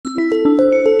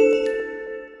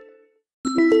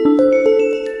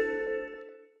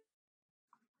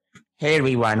Hey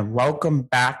everyone, welcome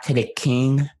back to the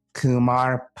King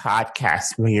Kumar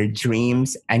podcast, where your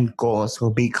dreams and goals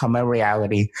will become a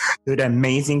reality through the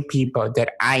amazing people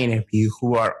that I interview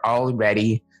who are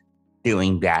already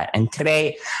doing that. And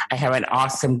today I have an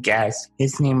awesome guest.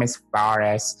 His name is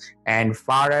Faraz, and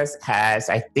Faraz has,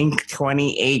 I think,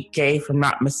 28K, if I'm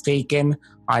not mistaken,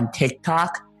 on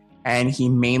TikTok. And he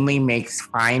mainly makes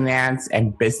finance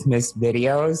and business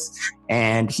videos.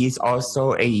 And he's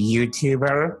also a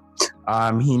YouTuber.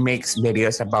 He makes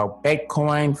videos about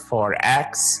Bitcoin,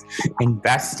 Forex,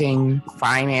 investing,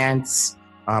 finance,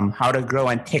 how to grow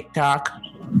on TikTok.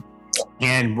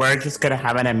 And we're just going to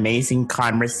have an amazing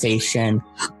conversation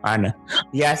on,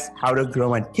 yes, how to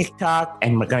grow on TikTok.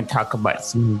 And we're going to talk about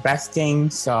some investing.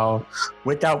 So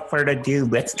without further ado,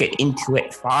 let's get into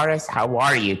it. Faraz, how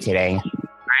are you today?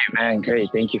 Great, man. Great.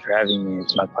 Thank you for having me.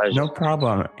 It's my pleasure. No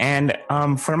problem. And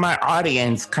for my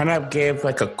audience, kind of give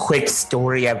like a quick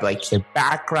story of like your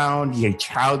background, your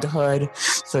childhood,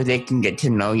 so they can get to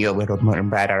know you a little more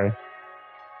better.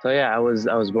 So yeah, I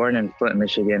was born in Flint,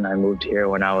 Michigan. I moved here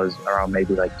when I was around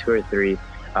maybe like 2 or 3.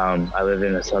 I live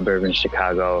in a suburb in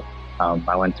Chicago.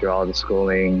 I went through all the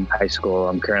schooling, high school.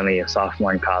 I'm currently a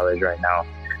sophomore in college right now.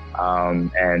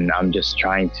 And I'm just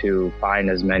trying to find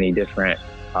as many different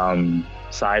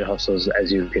side hustles, as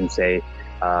you can say,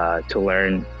 to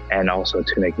learn and also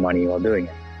to make money while doing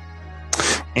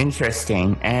it.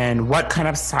 Interesting. And what kind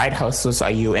of side hustles are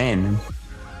you in?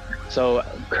 So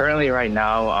currently right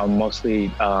now,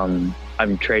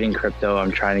 I'm trading crypto.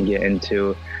 I'm trying to get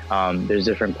into, there's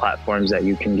different platforms that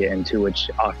you can get into which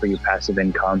offer you passive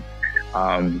income.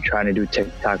 Trying to do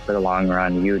TikTok for the long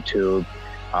run, YouTube,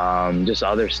 just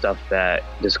other stuff that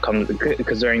just comes,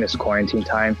 because during this quarantine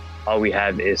time, all we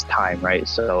have is time, right?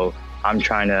 So I'm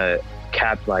trying to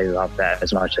capitalize off that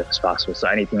as much as possible. So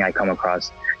anything I come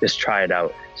across, just try it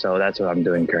out. So that's what I'm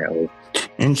doing currently.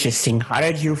 Interesting. How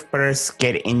did you first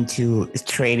get into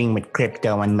trading with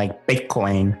crypto and like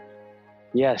Bitcoin?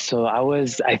 Yeah, so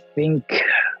I think,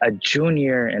 a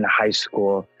junior in high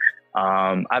school.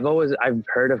 I've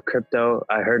heard of crypto.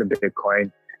 I heard of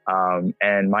Bitcoin.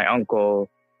 And my uncle,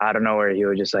 I don't know where, he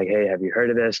was just like, hey, have you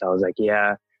heard of this? I was like,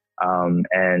 yeah.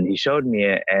 And he showed me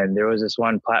it. And there was this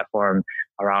one platform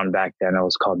around back then. It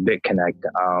was called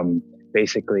BitConnect.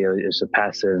 Basically, it was a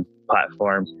passive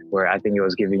platform where I think it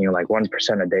was giving you like 1%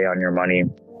 a day on your money.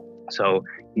 So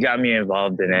he got me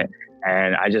involved in it,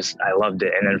 and I loved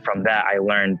it. And then from that, I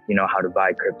learned, how to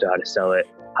buy crypto, how to sell it,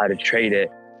 how to trade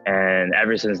it. And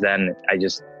ever since then,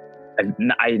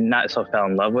 I not so fell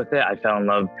in love with it. I fell in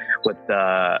love with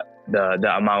the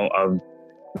amount of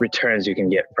returns you can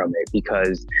get from it,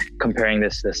 because comparing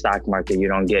this to the stock market, you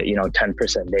don't get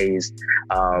 10% days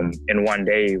in one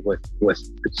day with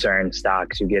certain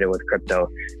stocks. You get it with crypto,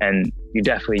 and you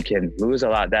definitely can lose a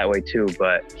lot that way too,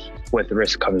 but with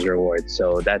risk comes reward.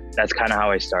 So that's kind of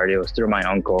how I started. It was through my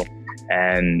uncle,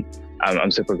 and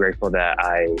I'm super grateful that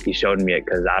he showed me it,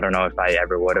 because I don't know if I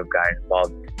ever would have gotten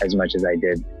involved as much as I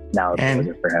did now if it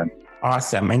wasn't for him.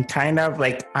 Awesome. And kind of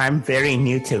like, I'm very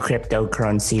new to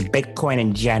cryptocurrency, Bitcoin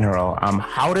in general.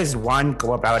 How does one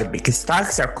go about it? Because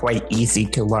stocks are quite easy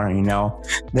to learn,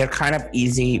 they're kind of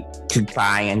easy to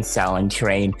buy and sell and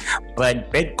trade.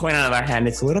 But Bitcoin, on the other hand,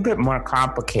 it's a little bit more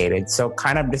complicated. So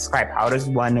kind of describe, how does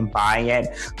one buy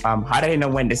it? How do they know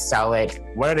when to sell it?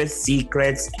 What are the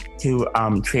secrets to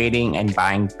trading and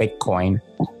buying Bitcoin?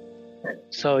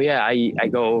 So yeah, I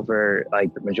go over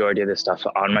like the majority of this stuff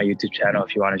on my YouTube channel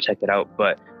if you want to check it out.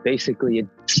 But basically,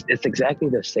 it's exactly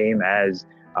the same as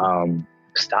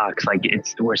stocks. Like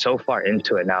we're so far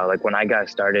into it now. Like when I got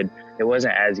started, it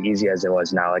wasn't as easy as it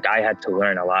was now. Like I had to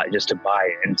learn a lot just to buy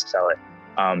it and sell it.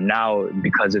 Now,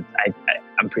 because it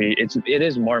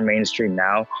is more mainstream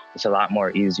now. It's a lot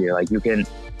more easier. Like there's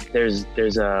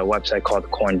a website called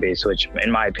Coinbase, which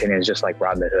in my opinion is just like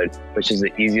Robinhood, which is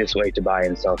the easiest way to buy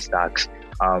and sell stocks.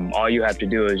 All you have to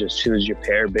do is just choose your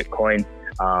pair, Bitcoin,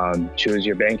 choose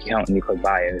your bank account, and you click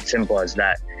buy. And it's simple as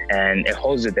that. And it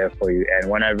holds it there for you. And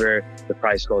whenever the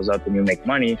price goes up and you make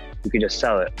money, you can just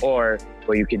sell it. Or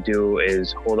what you could do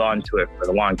is hold on to it for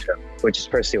the long term, which is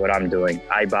personally what I'm doing.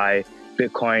 I buy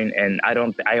Bitcoin, and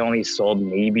I only sold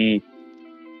maybe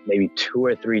 2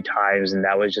 or 3 times, and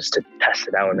that was just to test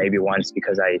it out, and maybe once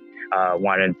because I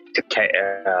wanted to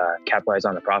capitalize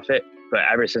on the profit. But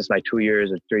ever since my 2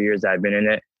 years or 3 years that I've been in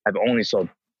it, I've only sold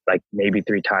like maybe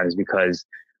 3 times, because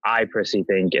I personally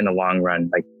think in the long run,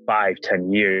 like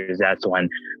 5-10 years, that's when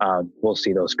we'll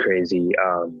see those crazy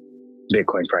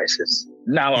Bitcoin prices.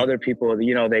 Now, other people,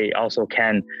 they also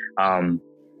can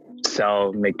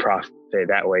sell, make profit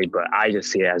that way, but I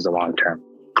just see it as the long term.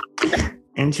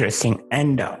 Interesting.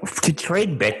 And to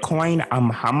trade Bitcoin,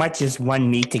 how much does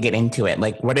one need to get into it?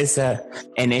 Like, what is the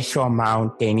initial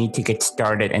amount they need to get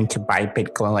started and to buy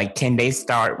Bitcoin? Like, can they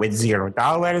start with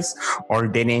 $0 or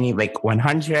do they need like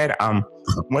 100?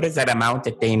 What is that amount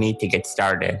that they need to get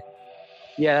started?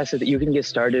 Yeah, so you can get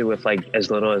started with like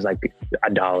as little as like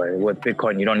 $1 with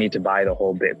Bitcoin. You don't need to buy the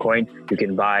whole Bitcoin. You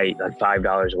can buy like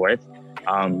 $5 worth.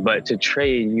 But to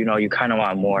trade, you kind of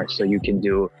want more. So you can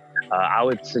do, I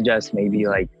would suggest maybe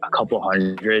like a couple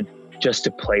hundred just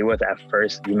to play with at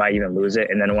first. You might even lose it.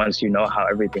 And then once you know how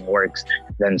everything works,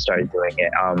 then start doing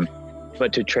it.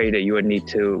 But to trade it, you would need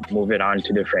to move it on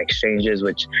to different exchanges,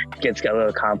 which gets a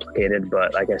little complicated.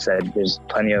 But like I said, there's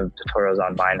plenty of tutorials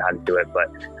online how to do it. But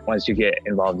once you get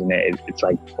involved in it, it's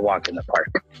like a walk in the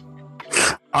park.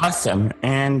 Awesome.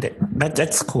 And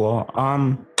that's cool.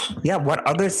 Yeah, what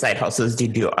other side hustles do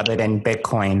you do other than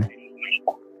Bitcoin?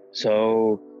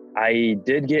 So I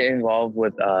did get involved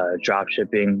with drop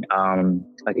shipping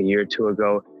like a year or two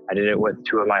ago. I did it with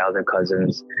two of my other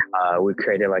cousins. We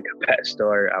created like a pet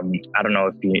store. I don't know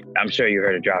if I'm sure you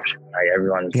heard of drop shipping, right?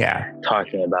 Everyone's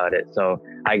talking about it. So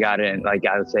I got in, like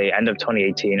I would say, end of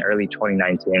 2018, early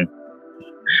 2019.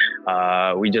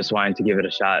 We just wanted to give it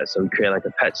a shot. So we created like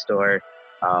a pet store.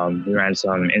 We ran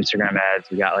some Instagram ads.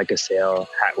 We got like a sale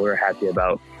we were happy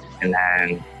about. And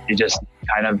then it just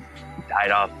kind of died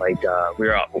off. Like we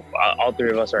were all three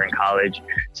of us are in college.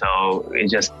 So we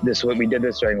did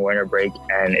this during winter break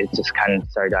and it just kind of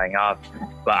started dying off.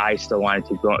 But I still wanted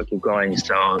to keep going.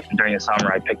 So during the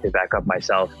summer, I picked it back up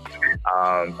myself.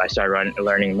 I started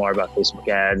learning more about Facebook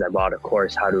ads. I bought a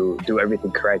course how to do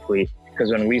everything correctly. Because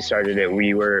when we started it,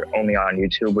 we were only on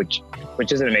YouTube, which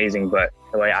is amazing. But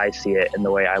the way I see it and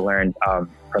the way I learned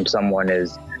from someone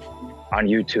is on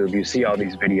YouTube, you see all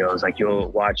these videos. Like you'll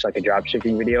watch like a drop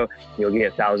shipping video, you'll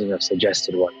get thousands of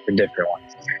suggested ones for different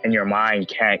ones. And your mind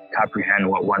can't comprehend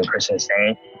what one person is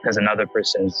saying because another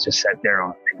person's just said their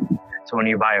own thing. So when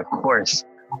you buy a course,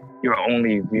 you're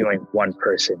only viewing one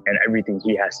person and everything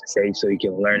he has to say so you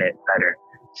can learn it better.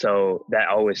 So that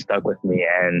always stuck with me.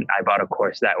 And I bought a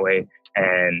course that way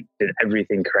and did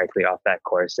everything correctly off that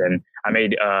course. And I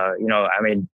made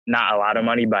not a lot of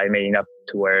money, but I made enough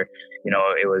to where,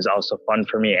 it was also fun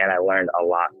for me and I learned a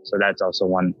lot. So that's also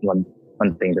one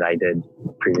thing that I did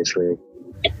previously.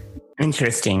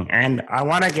 Interesting. And I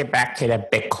want to get back to the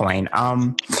Bitcoin.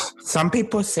 Some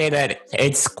people say that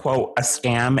it's, quote, a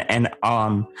scam. And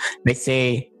they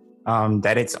say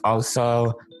that it's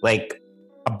also like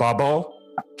a bubble.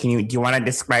 Do you want to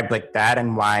describe like that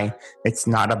and why it's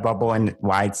not a bubble and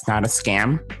why it's not a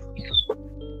scam?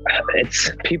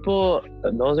 It's people,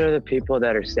 those are the people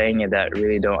that are saying it that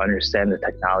really don't understand the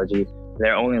technology.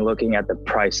 They're only looking at the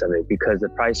price of it because the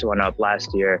price went up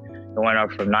last year. It went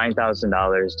up from $9,000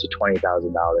 to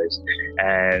 $20,000.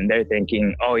 And they're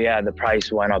thinking, oh yeah, the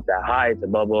price went up that high, it's a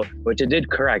bubble, which it did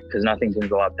correct because nothing can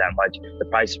go up that much. The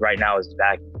price right now is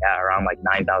back at around like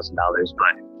 $9,000,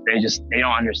 but they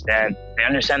don't understand. They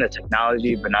understand the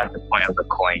technology, but not the point of the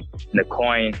coin. And the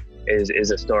coin is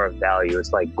a store of value.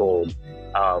 It's like gold.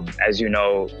 As you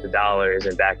know, the dollar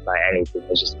isn't backed by anything.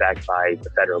 It's just backed by the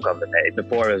federal government.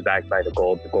 Before it was backed by the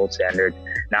gold standard.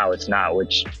 Now it's not,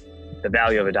 which the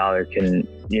value of a dollar can,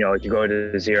 it can go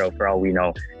to zero for all we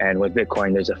know. And with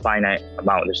Bitcoin, there's a finite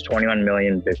amount. There's 21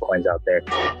 million Bitcoins out there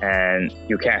and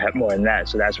you can't have more than that.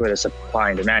 So that's where the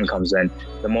supply and demand comes in.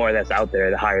 The more that's out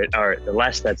there, the higher, or the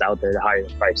less that's out there, the higher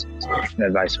the price is, and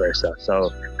then vice versa.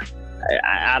 So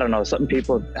I don't know. Some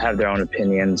people have their own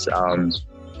opinions.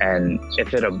 And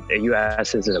if you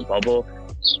ask, is it a bubble?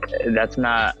 That's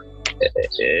not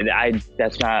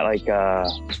like,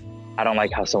 I don't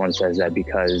like how someone says that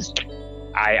because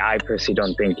I personally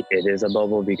don't think it is a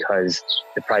bubble because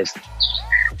the price,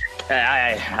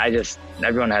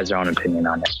 everyone has their own opinion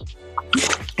on it.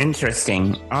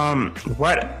 Interesting.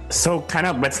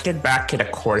 Let's get back to the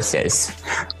courses.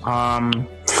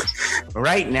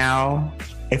 Right now,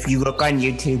 if you look on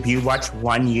YouTube, you watch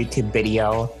one YouTube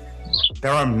video,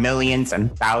 there are millions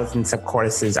and thousands of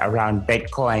courses around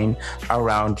Bitcoin,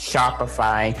 around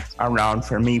Shopify, around,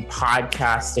 for me,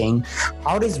 podcasting.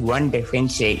 How does one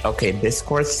differentiate, okay, this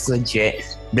course is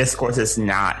legit, this course is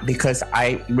not? Because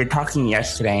we were talking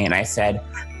yesterday and I said,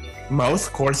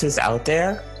 most courses out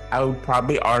there, I would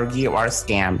probably argue are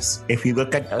scams. If you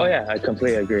look at I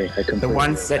completely agree. The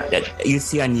ones that you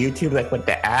see on YouTube, like with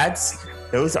the ads,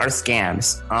 those are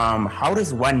scams. How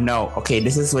does one know, okay,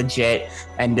 this is legit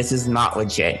and this is not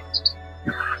legit?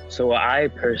 So what I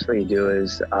personally do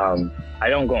is I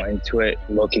don't go into it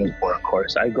looking for a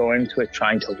course. I go into it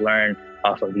trying to learn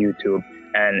off of YouTube.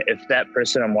 And if that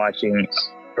person I'm watching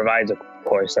provides a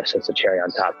course, that's just a cherry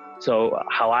on top. So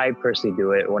how I personally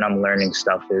do it when I'm learning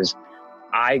stuff is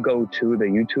I go to the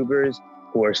YouTubers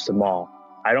who are small.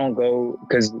 I don't go,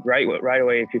 because right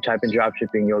away, if you type in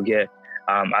dropshipping, you'll get,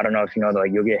 I don't know if you know,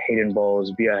 like you'll get Hayden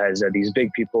Bowles, Via Heza, these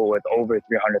big people with over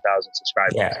 300,000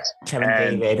 subscribers. Yeah,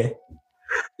 Kevin David.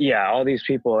 Yeah, all these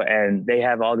people, and they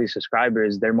have all these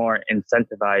subscribers. They're more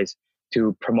incentivized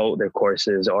to promote their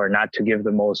courses or not to give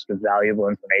the most valuable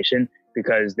information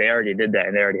because they already did that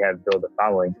and they already have built a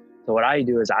following. So what I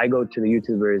do is I go to the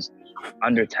YouTubers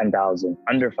under 10,000,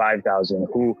 under 5,000,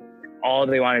 who all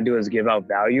they want to do is give out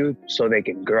value so they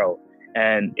can grow.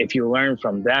 And if you learn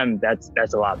from them, that's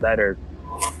a lot better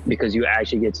because you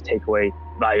actually get to take away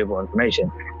valuable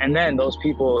information. And then those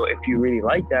people, if you really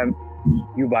like them,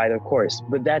 you buy their course.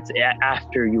 But that's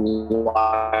after you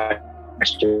watch.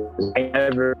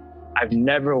 I've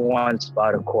never once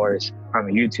bought a course from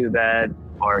a YouTube ad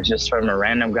or just from a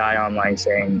random guy online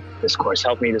saying, this course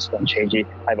helped me, this one changed me.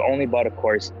 I've only bought a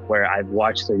course where I've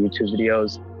watched their YouTube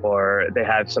videos or they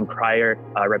have some prior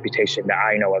reputation that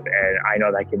I know of and I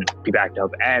know that can be backed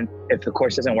up. And if the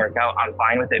course doesn't work out, I'm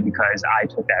fine with it because I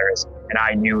took that risk and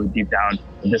I knew deep down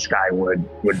this guy would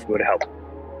help.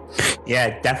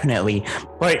 Yeah, definitely.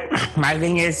 But my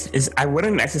thing is I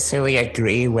wouldn't necessarily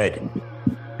agree with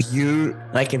you.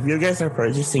 Like, if you guys are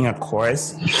purchasing a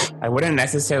course, I wouldn't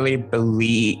necessarily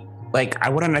I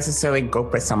wouldn't necessarily go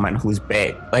for someone who's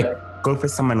big. Like, go for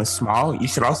someone who's small. You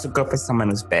should also go for someone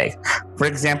who's big. For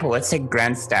example, let's say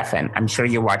Graham Stephan. I'm sure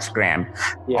you watch Graham.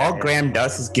 All Graham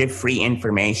does is give free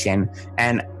information.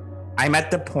 And I'm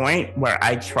at the point where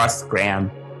I trust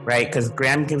Graham, right? Because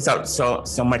Graham gives out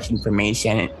so much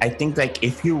information. I think, like,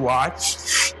 if you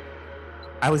watch,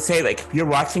 I would say, like, if you're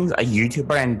watching a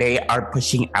YouTuber and they are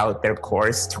pushing out their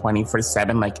course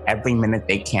 24/7, like every minute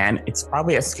they can, it's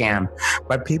probably a scam.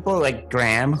 But people like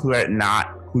Graham who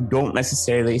don't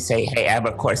necessarily say, hey, I have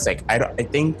a course. Like, I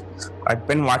think I've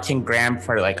been watching Graham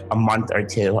for like a month or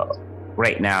two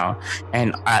right now.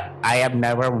 And I have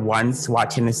never once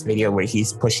watched in this video where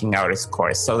he's pushing out his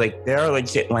course. So, like, there are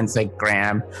legit ones like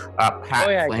Graham,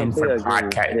 Pat Flynn for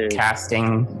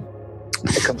podcasting.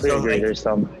 I completely agree. There's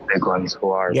some big ones who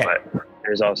are, but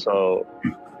there's also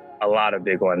a lot of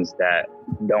big ones that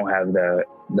don't have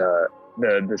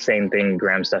the same thing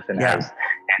Graham Stephan has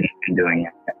and doing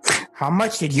it. How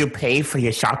much did you pay for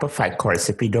your Shopify course,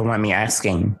 if you don't mind me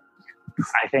asking?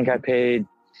 I think I paid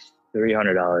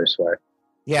 $300 for it.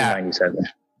 Yeah. $297.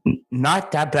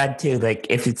 Not that bad too. Like,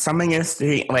 if it's something is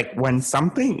like when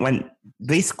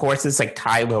these courses like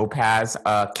Tai Lopez,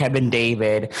 Kevin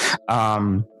David,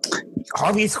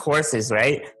 all these courses,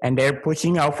 right? And they're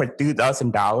pushing out for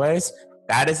 $2,000.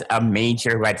 That is a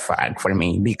major red flag for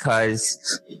me,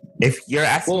 because if you're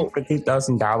asking for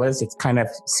 $2,000, it kind of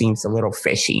seems a little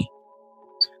fishy.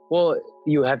 Well,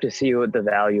 you have to see what the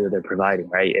value they're providing,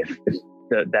 right? If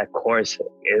that course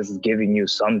is giving you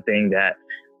something that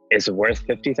is worth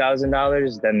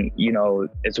 $50,000, then, you know,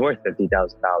 it's worth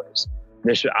 $50,000.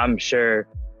 I'm sure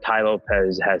Tai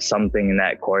Lopez has something in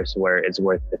that course where it's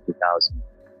worth $50,000.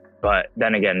 But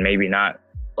then again, maybe not.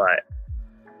 But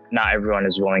not everyone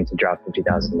is willing to drop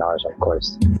 $50,000 on a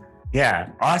course. Yeah,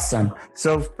 awesome.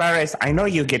 So, Faris, I know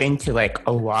you get into like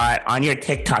a lot on your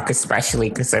TikTok, especially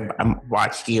because I've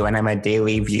watched you and I'm a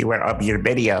daily viewer of your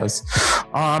videos.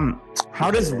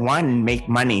 How does one make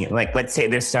money? Like, let's say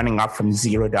they're starting off from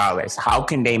 $0. How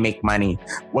can they make money?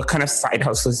 What kind of side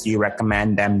hustles do you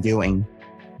recommend them doing?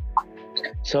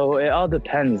 So it all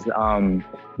depends.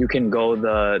 You can go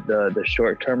the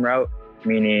short-term route,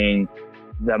 meaning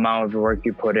the amount of work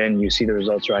you put in, you see the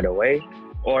results right away.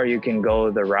 Or you can go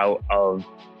the route of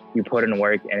you put in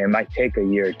work and it might take a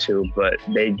year or two, but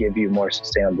they give you more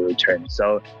sustainable returns.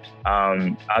 So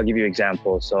I'll give you an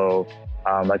example. So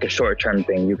like a short-term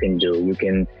thing you can do. You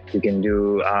can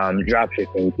do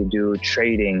dropshipping. You can do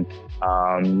trading.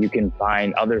 You can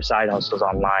find other side hustles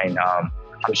online.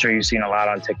 I'm sure you've seen a lot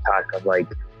on TikTok of like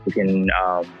you can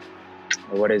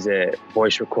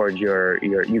voice record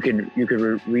you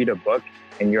could read a book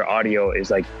and your audio is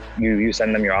like you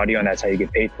send them your audio and that's how you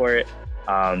get paid for it.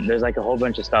 There's like a whole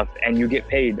bunch of stuff and you get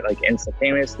paid like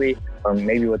instantaneously or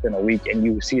maybe within a week and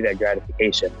you see that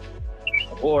gratification.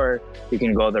 Or you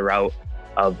can go the route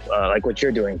of like what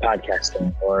you're doing,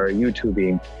 podcasting or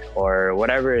YouTubing or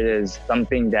whatever it is,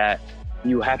 something that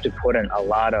you have to put in a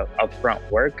lot of upfront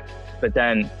work, but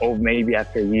then maybe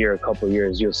after a year, a couple of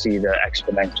years, you'll see the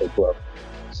exponential growth.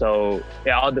 So it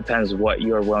all depends what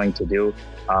you're willing to do.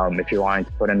 If you're wanting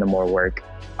to put in the more work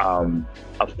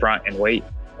upfront and wait,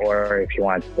 or if you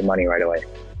want the money right away.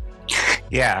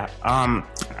 Yeah.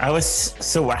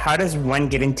 How does one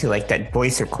get into like that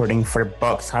voice recording for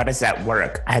books? How does that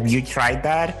work? Have you tried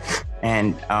that?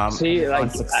 And See,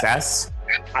 like success?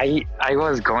 I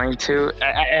was going to.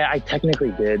 I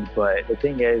technically did, but the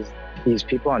thing is, these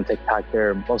people on TikTok,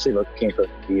 they're mostly looking for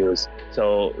views,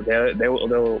 so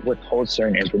they'll withhold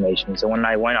certain information. So when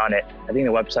I went on it, I think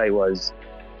the website was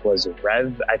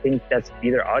Rev. I think that's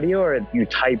either audio or you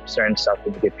type certain stuff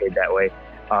and you get paid that way.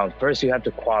 First, you have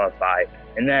to qualify,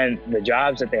 and then the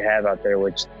jobs that they have out there,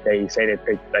 which they say they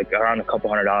pay like around a couple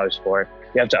 $100s for,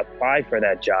 you have to apply for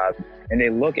that job, and they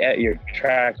look at your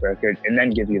track record and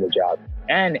then give you the job.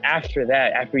 And after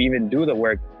that, after you even do the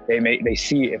work, they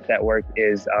see if that work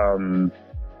is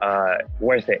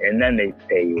worth it, and then they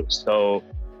pay you. So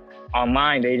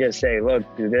online, they just say, look,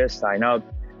 do this, sign up,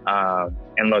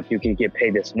 and look, you can get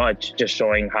paid this much, just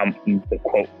showing how the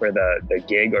quote for the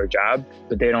gig or job,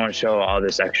 but they don't show all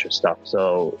this extra stuff.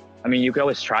 So, I mean, you can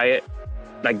always try it.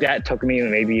 Like that took me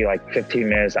maybe like 15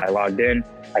 minutes. I logged in,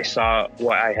 I saw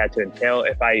what I had to entail.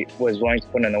 If I was willing to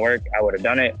put in the work, I would have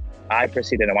done it. I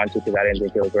personally didn't want to because I didn't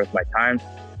think it was worth my time,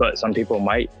 but some people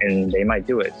might, and they might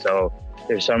do it. So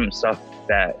there's some stuff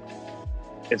that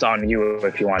it's on you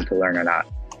if you want to learn or not.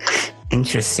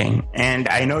 Interesting. And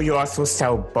I know you also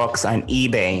sell books on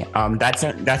eBay.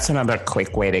 That's another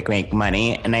quick way to make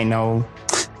money. And I know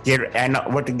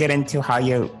we'll get into how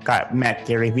you met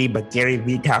Gary Vee, but Gary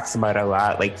Vee talks about a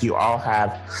lot. Like you all have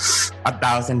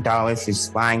 $1,000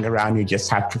 just lying around. You just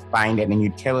have to find it and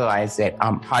utilize it.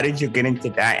 How did you get into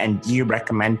that? And do you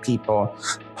recommend people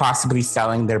possibly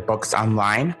selling their books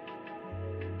online?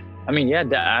 I mean, yeah.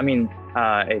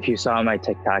 If you saw my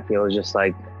TikTok, it was just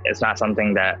like, it's not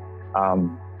something that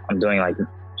I'm doing like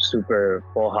super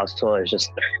full hustle. It's just,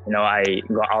 I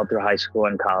go all through high school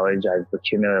and college. I've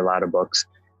accumulated a lot of books,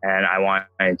 and I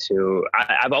wanted to,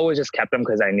 I've always just kept them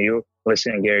because I knew,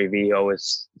 listening to Gary Vee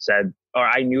always said, or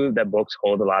I knew that books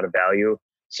hold a lot of value.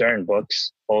 Certain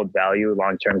books hold value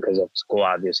long-term because of school,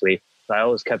 obviously. So I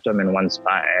always kept them in one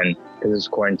spot, and because it's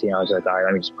quarantine, I was like, all right,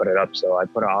 let me just put it up. So I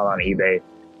put it all on eBay.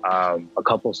 A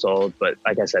couple sold, but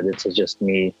like I said, this is just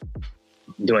me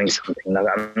doing something.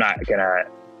 I'm not gonna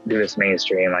do this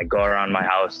mainstream, like go around my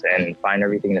house and find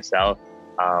everything to sell.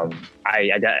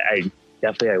 I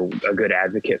definitely a good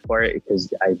advocate for it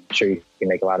because I'm sure you can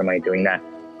make a lot of money doing that,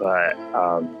 but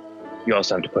you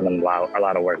also have to put in a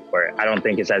lot of work for it. I don't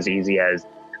think it's as easy as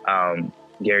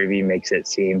Gary Vee makes it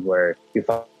seem, where you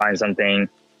find something,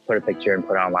 put a picture and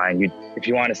put it online. If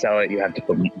you want to sell it, you have to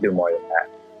do more than that.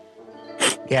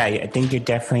 Yeah, I think you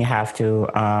definitely have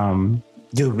to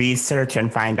do research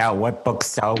and find out what books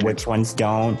sell, which ones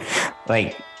don't.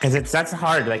 Like, because that's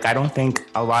hard. Like, I don't think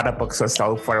a lot of books will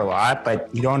sell for a lot,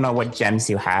 but you don't know what gems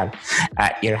you have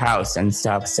at your house and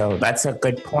stuff. So that's a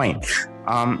good point.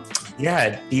 Do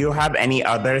you have any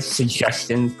other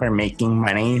suggestions for making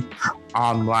money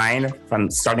online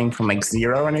starting from like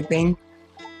zero or anything?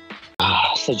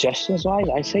 Suggestions wise,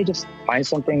 I say just find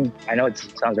something. I know it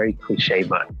sounds very cliche,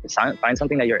 but find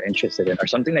something that you're interested in or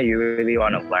something that you really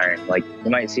want to learn. Like,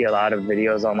 you might see a lot of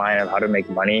videos online of how to make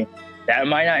money. That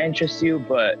might not interest you,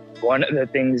 but one of the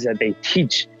things that they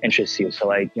teach interests you. So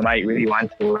like, you might really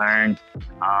want to learn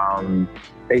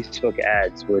Facebook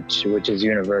ads, which is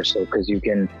universal because you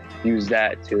can use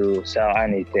that to sell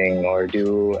anything, or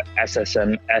do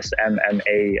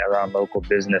SMMA around local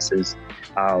businesses.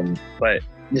 But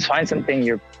just find something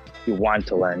you want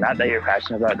to learn, not that you're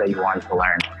passionate about, that you want to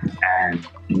learn,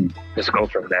 and just go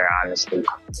from there, honestly.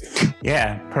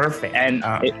 Yeah, perfect. And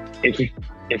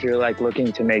if you're like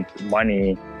looking to make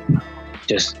money,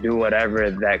 just do whatever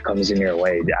that comes in your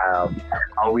way.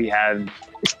 All we have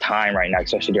is time right now,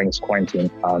 especially during this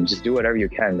quarantine. Just do whatever you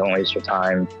can. Don't waste your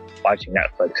time watching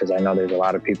Netflix, because I know there's a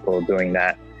lot of people doing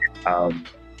that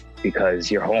because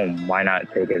you're home. Why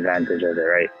not take advantage of it,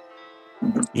 right?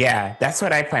 Yeah, that's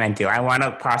what I plan to do. I want to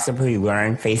possibly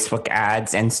learn Facebook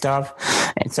ads and stuff,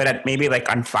 and so that maybe like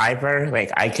on Fiverr,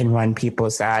 like I can run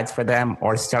people's ads for them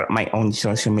or start my own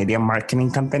social media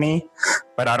marketing company.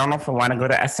 But I don't know if I want to go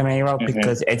to SMA route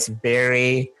because it's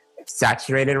very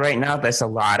saturated right now. There's a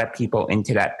lot of people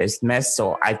into that business.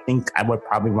 So I think I would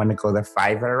probably want to go the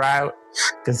Fiverr route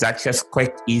because that's just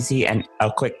quick, easy, and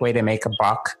a quick way to make a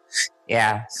buck.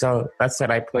 Yeah, so that's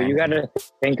what I plan. Well, you got to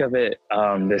think of it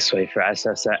this way for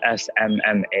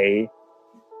SMMA.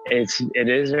 It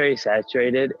is very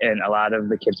saturated, and a lot of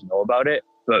the kids know about it.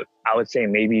 But I would say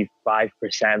maybe 5%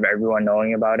 of everyone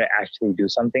knowing about it actually do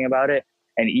something about it.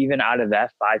 And even out of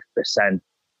that 5%,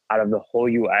 out of the whole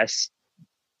U.S.,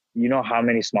 you know how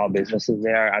many small businesses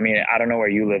there are? I mean, I don't know where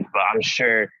you live, but I'm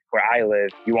sure where I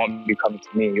live, you won't be coming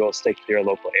to me. You'll stick to your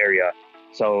local area.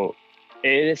 So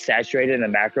it is saturated in the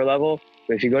macro level.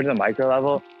 But if you go to the micro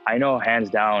level, I know hands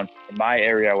down in my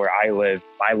area where I live,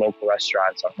 my local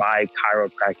restaurants or my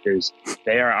chiropractors,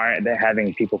 they're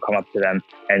having people come up to them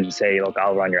and say, look,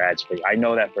 I'll run your ads for you. I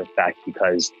know that for a fact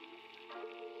because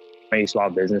many small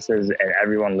businesses and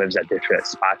everyone lives at different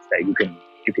spots that you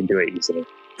can do it easily.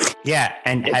 Yeah.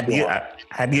 And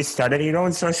have you started your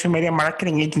own social media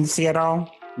marketing agency at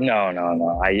all? No.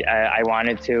 I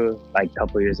wanted to, like a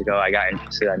couple of years ago. I got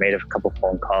interested. I made a couple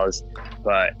phone calls,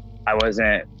 but I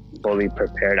wasn't fully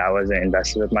prepared. I wasn't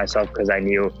invested with myself because I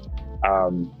knew,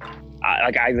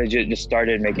 I legit just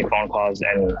started making phone calls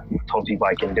and told people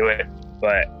I can do it.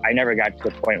 But I never got to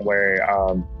the point where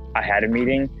I had a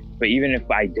meeting. But even if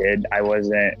I did, I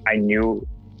knew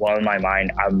well in my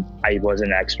mind, I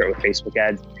wasn't an expert with Facebook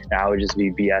ads, and I would just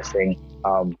be BSing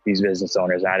these business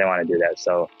owners. And I didn't want to do that.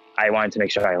 So I wanted to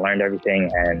make sure I learned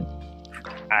everything, and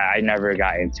I never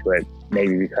got into it.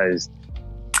 Maybe because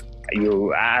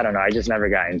I don't know. I just never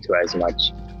got into it as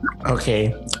much.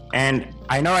 Okay. And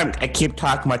I know I keep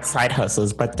talking about side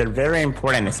hustles, but they're very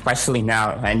important, especially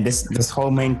now. And this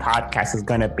whole main podcast is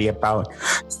going to be about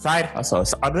side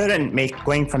hustles. Other than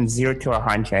going from 0 to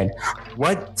 100,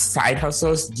 what side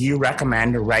hustles do you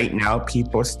recommend right now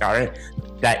people start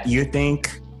that you think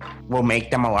will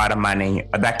make them a lot of money,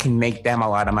 or that can make them a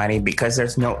lot of money, because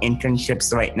there's no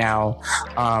internships right now.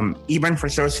 Even for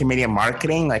social media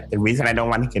marketing, like the reason I don't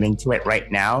want to get into it right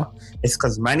now is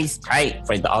because money's tight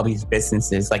for all these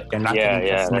businesses. Like they're not getting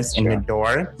Christmas in the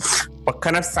door. What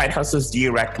kind of side hustles do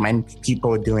you recommend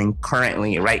people doing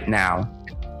currently right now?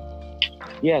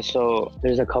 Yeah, so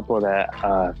there's a couple that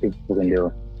people can do.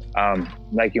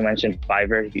 Like you mentioned,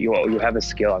 Fiverr, you have a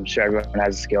skill. I'm sure everyone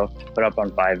has a skill. Put up on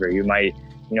Fiverr. You might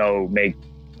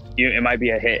it might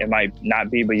be a hit, it might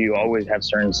not be, but you always have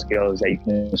certain skills that you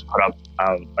can just put up.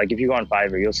 Like if you go on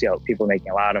Fiverr, you'll see how people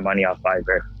making a lot of money off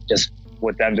Fiverr just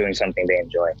with them doing something they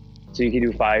enjoy. So you can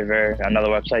do Fiverr. Another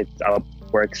website,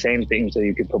 Upwork, same thing. So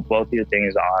you can put both your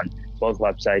things on both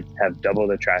websites, have double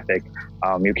the traffic.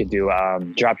 You could do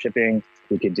drop shipping.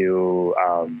 You could do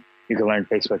you can learn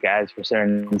Facebook ads for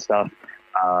certain stuff.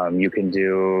 You can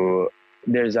do.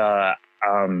 There's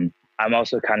I'm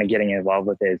also kind of getting involved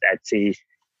with it, is Etsy,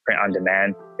 print on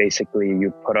demand. Basically,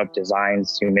 you put up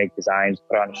designs, you make designs,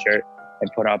 put on a shirt, and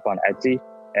put up on Etsy.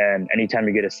 And anytime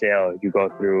you get a sale, you go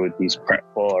through these Printful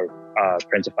or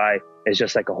Printify. It's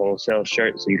just like a wholesale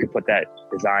shirt, so you can put that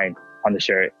design on the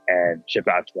shirt and ship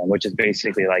out to them, which is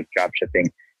basically like drop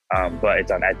shipping, but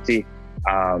it's on Etsy.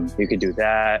 You can do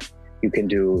that. You can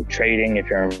do trading if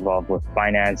you're involved with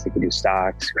finance. You can do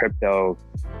stocks, crypto.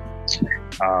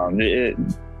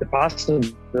 The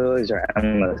possibilities are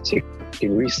endless. You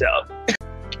can resell.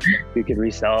 You can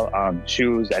resell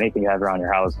shoes, anything you have around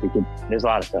your house. There's a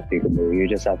lot of stuff you can do. You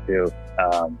just have to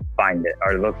find it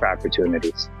or look for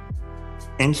opportunities.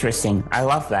 Interesting. I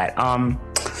love that.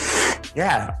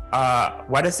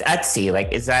 What is Etsy?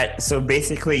 Like, is that, so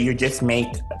basically you just make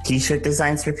t-shirt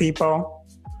designs for people?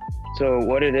 So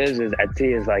what it is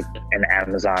Etsy is like an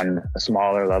Amazon, a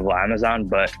smaller level Amazon,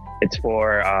 but it's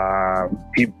for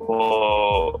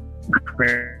people.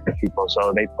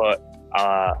 So they put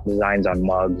designs on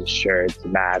mugs, shirts,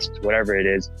 masks, whatever it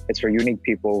is. It's for unique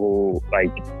people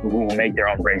who make their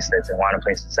own bracelets and want a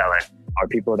place to sell it, or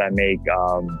people that make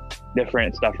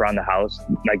different stuff around the house.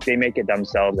 Like they make it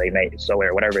themselves, they make sew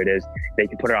it, whatever it is. They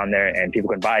can put it on there and people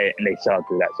can buy it and they sell it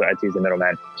through that. So Etsy's the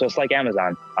middleman. So it's like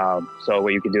Amazon. So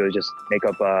what you can do is just make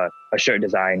up a shirt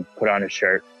design, put on a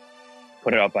shirt,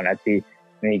 put it up on Etsy,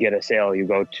 and you get a sale. You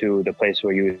go to the place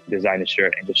where you design the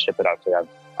shirt and just ship it out to them.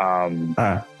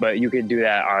 But you could do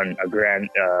that on a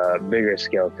bigger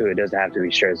scale too. It doesn't have to be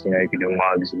shirts. You can do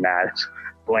mugs, masks,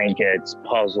 blankets,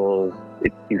 puzzles.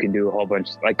 You can do a whole bunch,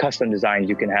 like custom designs.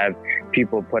 You can have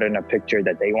people put in a picture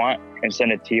that they want and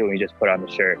send it to you, and you just put on the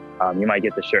shirt. You might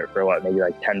get the shirt for maybe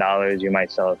like $10. You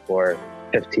might sell it for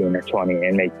 $15 or $20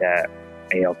 and make that,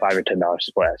 $5 or $10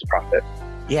 split as profit.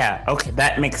 Yeah, okay,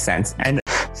 that makes sense. And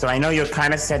so I know you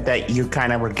kind of said that you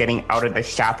kind of were getting out of the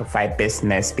Shopify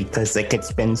business because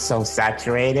it's been so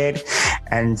saturated.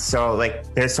 And so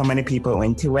there's so many people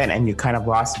into it and you kind of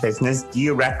lost business. Do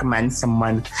you recommend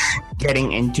someone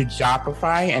getting into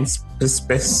Shopify and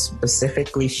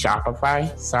specifically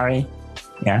Shopify? Sorry.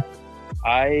 Yeah.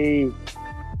 I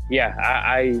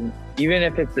even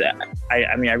if it's,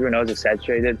 I mean, everyone knows it's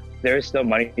saturated. There is still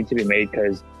money to be made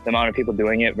because the amount of people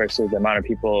doing it versus the amount of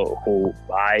people who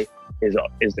buy is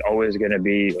always going to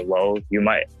be low. You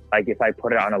might, if I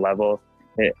put it on a level,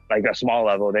 like a small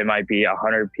level, there might be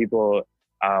 100 people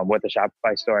with a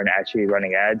Shopify store and actually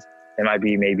running ads. there might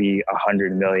be maybe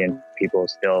 100 million people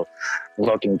still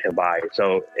looking to buy.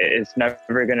 So it's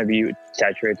never going to be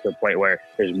saturated to a point where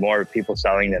there's more people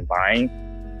selling than buying.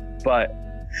 But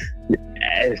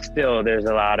still, there's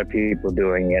a lot of people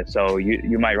doing it. So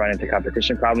you might run into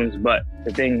competition problems, but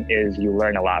the thing is you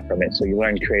learn a lot from it. So you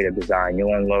learn creative design, you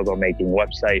learn logo making,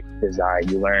 website design,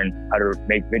 you learn how to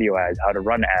make video ads, how to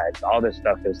run ads. All this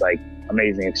stuff is like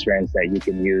amazing experience that you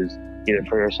can use either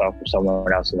for yourself or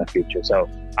someone else in the future. So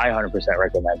I 100%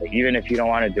 recommend it. Even if you don't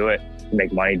want to do it to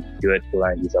make money, do it to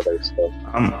learn these other skills.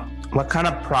 What kind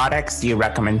of products do you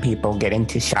recommend people get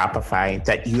into Shopify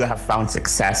that you have found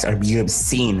success or you have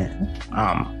seen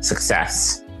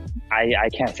success? I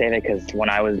can't say that because when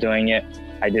I was doing it,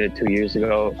 I did it 2 years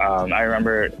ago. I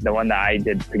remember the one that I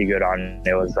did pretty good on.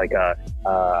 It was like a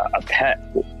pet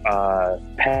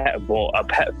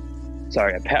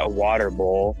water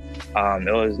bowl.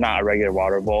 It was not a regular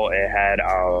water bowl. It had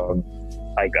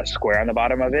like a square on the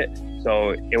bottom of it.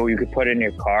 So you could put it in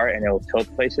your car and it will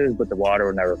tilt places, but the water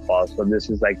will never fall. So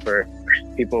this is like for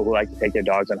people who like to take their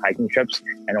dogs on hiking trips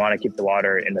and want to keep the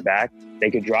water in the back. They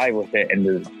could drive with it and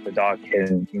the dog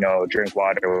can, drink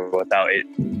water without it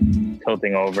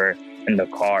tilting over in the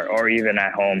car or even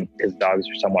at home because dogs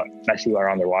are somewhat messy while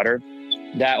on the water.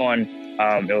 That one,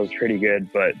 it was pretty good.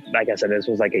 But like I said, this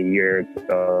was like a year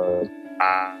ago.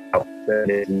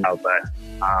 But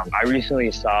I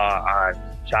recently saw on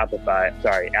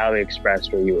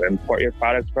AliExpress, where you import your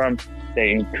products from,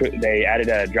 they added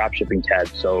a drop shipping tab.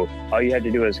 So all you had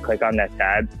to do is click on that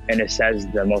tab and it says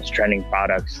the most trending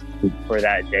products for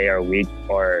that day or week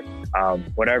or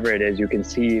whatever it is. You can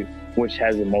see which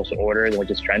has the most orders and which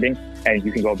is trending, and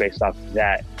you can go based off of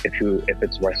that if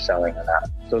it's worth selling or not.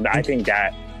 So I think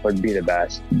that would be the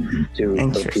best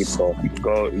for people.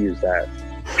 Go use that.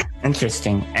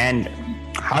 Interesting. And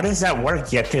how does that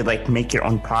work? You have to make your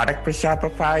own product for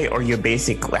Shopify, or you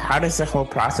basically, how does the whole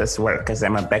process work? Because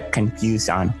I'm a bit confused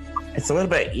on. It's a little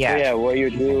bit, yeah. So what you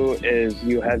do is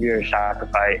you have your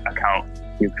Shopify account.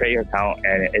 You create your account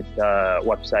and it's a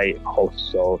website host.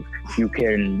 So you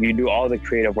do all the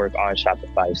creative work on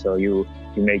Shopify. So you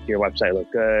make your website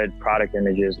look good, product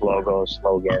images, logos,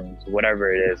 slogans,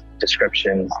 whatever it is,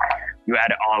 descriptions. You add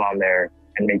it all on there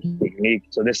and make it unique.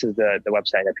 So this is the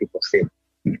website that people see.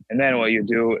 And then what you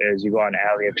do is you go on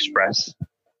AliExpress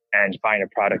and find a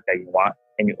product that you want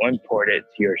and you import it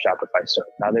to your Shopify store.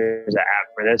 Now there's an app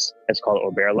for this. It's called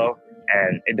Oberlo,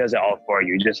 and it does it all for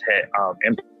you. You just hit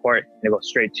import and it goes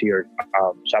straight to your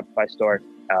Shopify store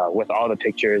with all the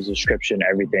pictures, description,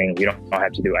 everything. You don't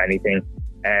have to do anything.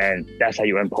 And that's how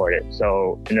you import it.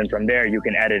 So, and then from there, you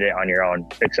can edit it on your own,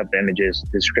 fix up the images,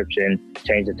 description,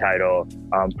 change the title,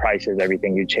 prices,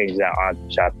 everything. You change that on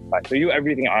Shopify. So you do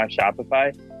everything on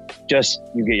Shopify, just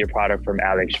you get your product from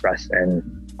AliExpress and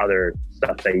other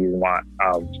stuff that you want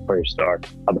for your store,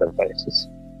 other places.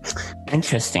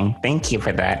 Interesting. Thank you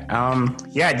for that.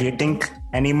 Do you think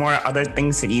any more other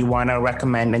things that you want to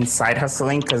recommend in side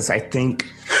hustling? Because I think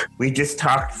we just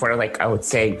talked for I would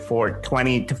say for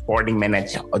 20 to 40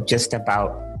 minutes just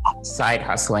about side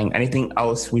hustling. Anything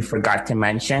else we forgot to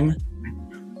mention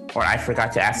or I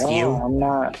forgot to ask you? I'm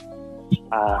not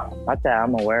that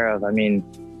I'm aware of. I mean,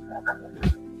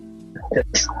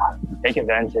 just take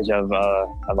advantage of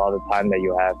all the time that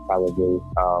you have probably.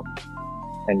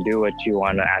 And do what you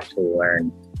want to actually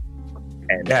learn,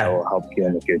 and that will help you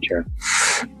in the future.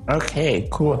 Okay,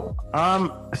 cool.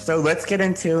 So let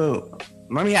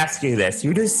me ask you this.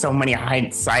 You do so many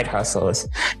side hustles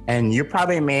and you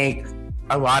probably make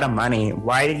a lot of money.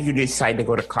 Why did you decide to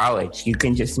go to college? You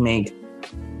can just make,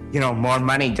 more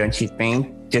money, don't you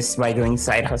think? Just by doing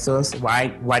side hustles?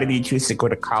 Why did you choose to go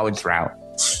to college route?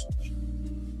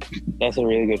 That's a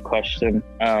really good question.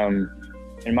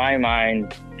 In my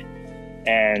mind,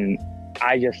 and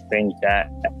I just think that,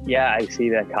 I see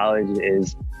that college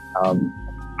is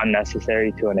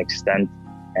unnecessary to an extent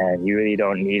and you really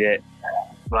don't need it.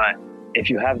 But if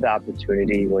you have the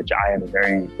opportunity, which I am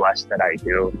very blessed that I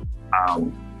do,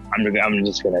 I'm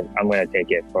gonna take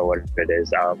it for what it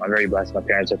is. I'm very blessed. My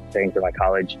parents are paying for my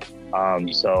college,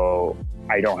 so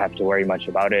I don't have to worry much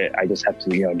about it. I just have to,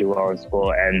 do well in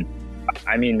school. And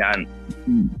I mean,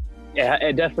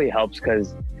 it definitely helps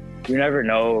because you never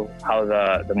know how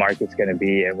the market's going to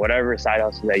be, and whatever side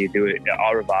hustle that you do, it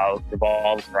all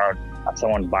revolves around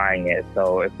someone buying it.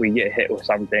 So if we get hit with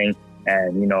something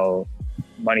and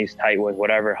money's tight with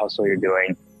whatever hustle you're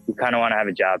doing, you kind of want to have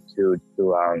a job to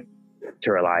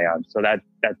rely on. So that's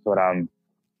what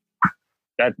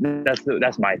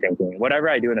that's my thinking. Whatever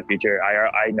I do in the future,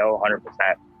 I know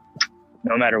 100%,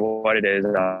 no matter what it is,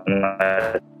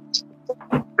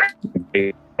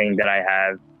 everything that I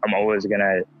have, I'm always going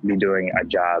to be doing a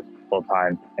job full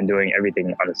time and doing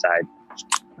everything on the side,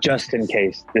 just in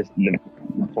case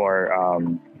for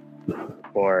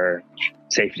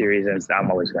safety reasons. I'm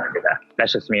always going to do that.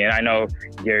 That's just me. And I know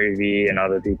Gary Vee and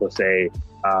other people say,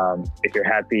 if you're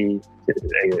happy,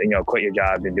 quit your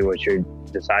job and do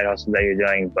the side hustle that you're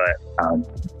doing. But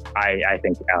I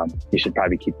think you should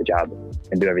probably keep the job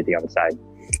and do everything on the side.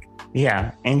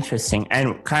 Yeah, interesting.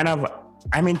 And kind of,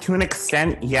 to an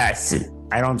extent, yes,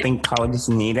 I don't think college is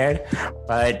needed.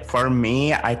 But for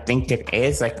me, I think it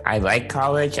is. Like, I like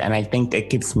college and I think it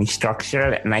gives me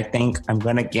structure. And I think I'm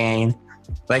going to gain,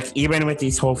 like, even with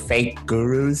these whole fake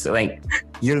gurus, like,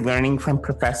 you're learning from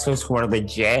professors who are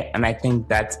legit. And I think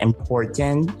that's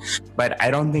important. But I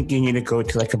don't think you need to go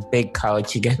to like a big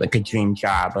college to get like a dream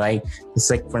job. Like, it's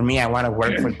like, for me, I want to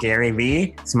work for Gary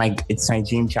Vee. It's my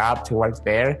dream job to work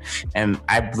there. And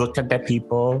I've looked at the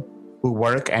people who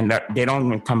work and they don't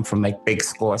even come from like big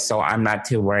schools. So I'm not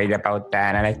too worried about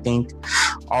that. And I think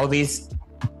all these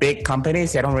big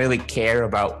companies, they don't really care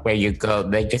about where you go.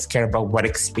 They just care about what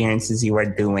experiences you are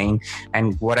doing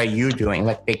and what are you doing.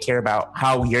 Like, they care about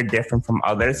how you're different from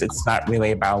others. It's not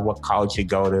really about what college you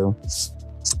go to.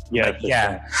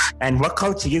 Yeah. And what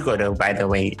college do you go to, by the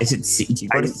way? Do you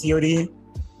go to COD?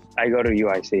 I go to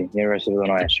UIC, University of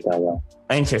Illinois at Chicago.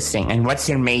 Interesting. And what's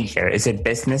your major? Is it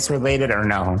business related or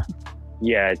no?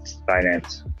 Yeah, it's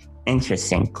finance.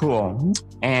 Interesting. Cool.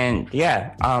 And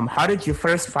yeah, how did you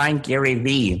first find Gary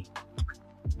Vee?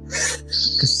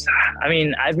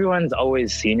 Everyone's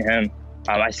always seen him.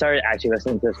 I started actually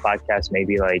listening to this podcast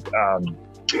maybe like a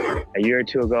year or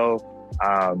two ago.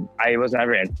 I was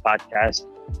never into podcasts,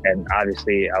 and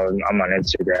obviously I'm on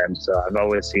Instagram, so I've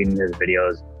always seen his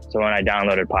videos. So when I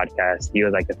downloaded podcast, he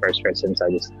was like the first person. So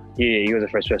he was the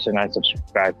first person I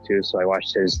subscribed to. So I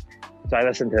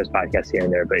listened to his podcast here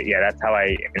and there. But yeah, that's how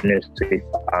I initially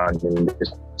found him.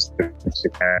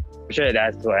 Instagram. I'm sure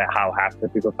that's how half the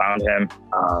people found him.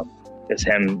 Just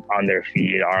him on their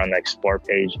feed or on the explore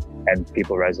page and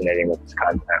people resonating with his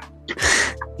content.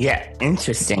 Yeah,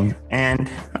 interesting. And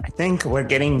I think we're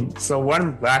getting,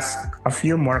 a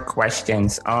few more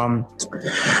questions.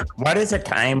 What is a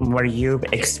time where you've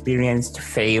experienced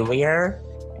failure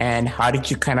and how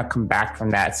did you kind of come back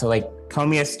from that? So like, tell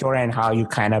me a story on how you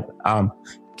kind of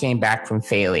came back from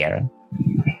failure.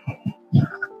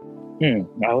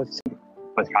 That was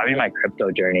probably my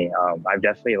crypto journey. I've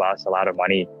definitely lost a lot of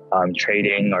money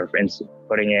trading or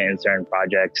putting it in certain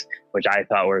projects, which I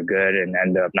thought were good and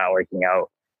ended up not working out,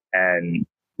 and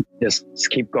just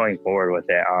keep going forward with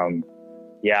it.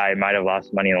 I might have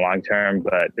lost money in the long term,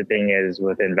 but the thing is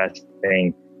with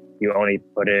investing, you only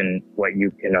put in what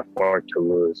you can afford to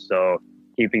lose. So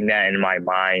keeping that in my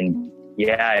mind,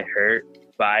 it hurt,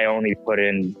 but I only put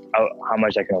in how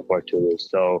much I can afford to lose.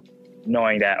 So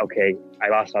knowing that, okay, I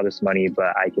lost all this money,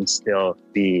 but I can still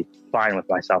be fine with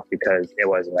myself because it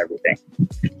wasn't everything.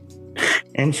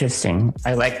 Interesting.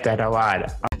 I like that a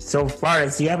lot. So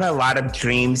Faris, you have a lot of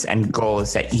dreams and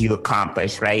goals that you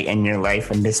accomplish, right, in your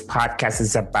life. And this podcast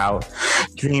is about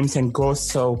dreams and goals.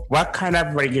 So what kind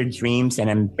of were your dreams and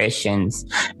ambitions,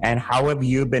 and how have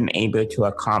you been able to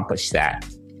accomplish that?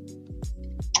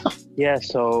 Yeah,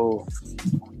 so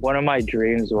one of my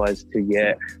dreams was to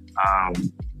get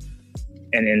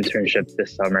an internship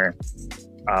this summer.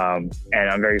 And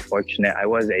I'm very fortunate I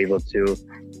was able to.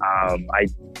 I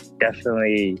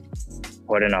definitely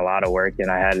put in a lot of work, and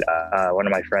I had one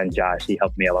of my friends, Josh, he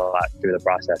helped me a lot through the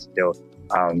process too.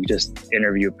 Just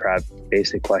interview prep,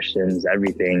 basic questions,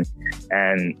 everything.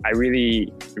 And I I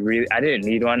didn't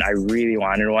need one. I really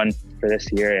wanted one for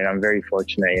this year, and I'm very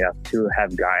fortunate enough to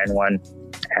have gotten one.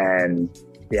 And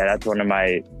yeah, that's one of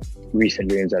my recent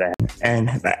dreams that I have. And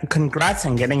congrats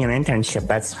on getting an internship.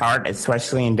 That's hard,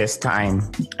 especially in this time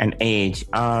and age.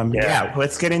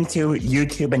 Let's get into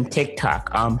YouTube and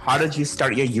TikTok. How did you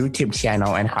start your YouTube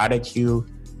channel, and how did you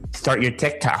start your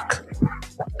TikTok?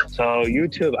 So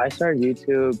YouTube, I started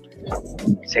YouTube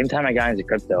same time I got into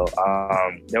crypto.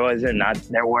 There weren't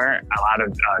a lot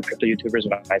of crypto YouTubers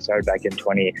when I started back in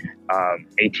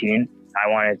 2018. I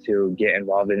wanted to get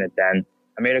involved in it then.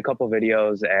 I made a couple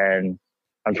videos, and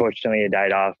unfortunately it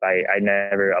died off. I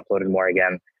never uploaded more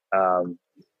again.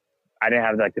 I didn't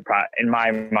have in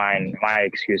my mind, my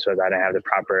excuse was I didn't have the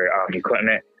proper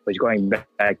equipment, which going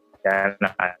back then,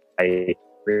 I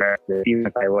even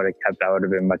if I would have kept, I would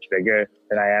have been much bigger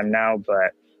than I am now.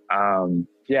 But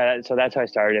so that's how I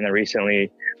started. And then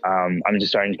recently, I'm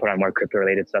just starting to put on more crypto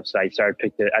related stuff. So I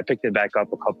picked it back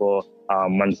up a couple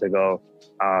months ago.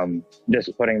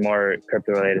 Just putting more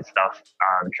crypto related stuff.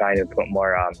 Trying to put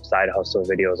more side hustle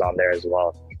videos on there as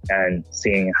well. and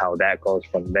seeing how that goes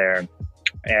from there.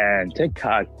 And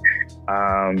TikTok,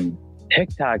 I've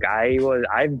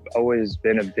always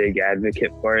been a big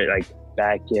advocate for it. Like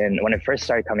back in, when it first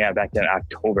started coming out back in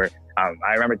October,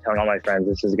 I remember telling all my friends,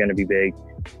 this is going to be big.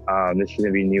 This is going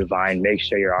to be new Vine. Make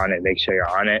sure you're on it. Make sure you're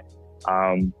on it.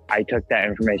 I took that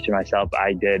information myself.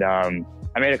 I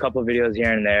made a couple of videos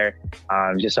here and there,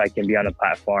 just so I can be on the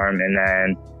platform. And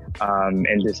then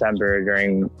in December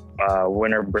during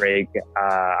winter break,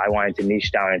 I wanted to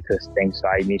niche down into this thing. So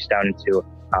I niched down into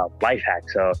life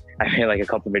hacks. So I made like a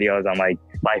couple of videos on like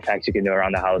life hacks you can do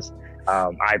around the house.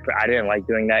 I didn't like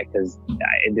doing that because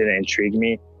it didn't intrigue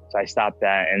me. So I stopped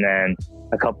that. And then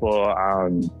a couple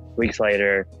weeks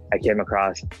later, I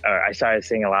started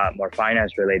seeing a lot more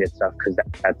finance related stuff because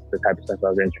that's the type of stuff I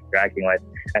was interacting with.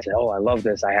 I said, oh, I love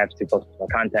this. I have to post more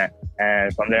content.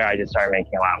 And from there, I just started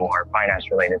making a lot more finance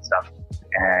related stuff.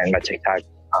 And my TikTok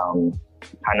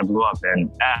kind of blew up. And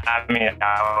I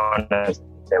want to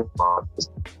say, well,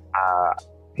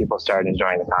 people started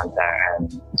enjoying the content.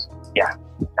 And yeah,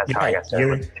 that's how I got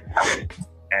started.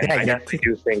 And I definitely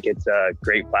do think it's a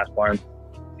great platform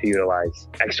to utilize,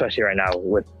 especially right now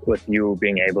with you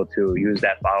being able to use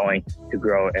that following to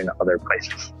grow in other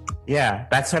places. Yeah,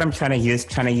 that's what I'm trying to use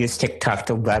TikTok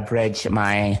to leverage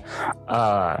my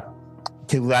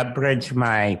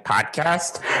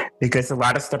podcast, because a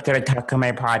lot of stuff that I talk on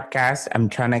my podcast, I'm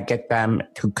trying to get them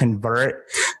to convert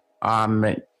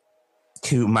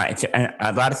to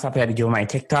a lot of stuff that I do on my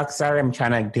TikTok. I'm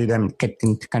trying to get them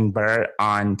to convert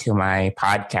onto my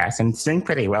podcast, and it's doing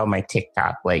pretty well. My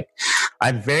TikTok, like,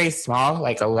 I'm very small,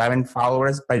 like 11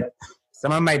 followers, but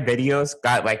some of my videos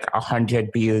got like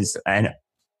 100 views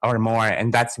or more,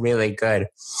 and that's really good.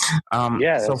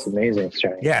 That's amazing.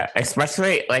 Yeah,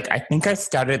 especially like I think I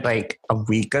started like a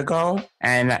week ago,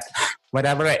 and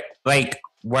whatever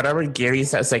Gary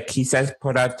says, like he says,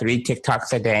 put out 3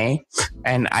 TikToks a day.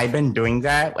 And I've been doing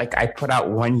that. Like I put out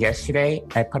one yesterday.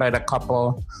 I put out a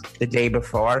couple the day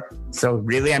before. So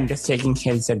really I'm just taking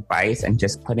his advice and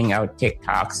just putting out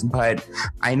TikToks. But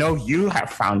I know you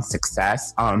have found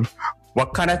success.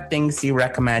 What kind of things do you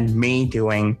recommend me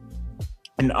doing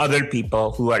and other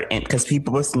people who are because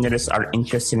people listening to this are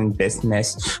interested in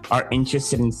business, are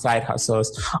interested in side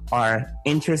hustles, are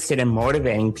interested in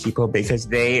motivating people because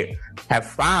they have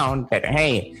found that,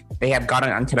 hey, they have gotten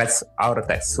out of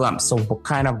that slump. So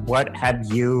what have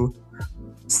you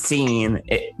seen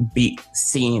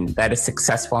that is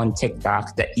successful on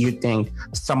TikTok that you think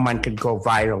someone could go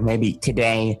viral maybe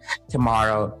today,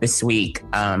 tomorrow, this week,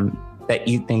 that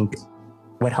you think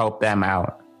would help them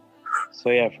out? So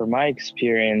yeah, for my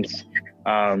experience,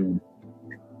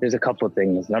 there's a couple of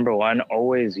things. Number one,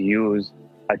 always use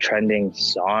a trending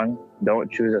song.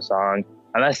 Don't choose a song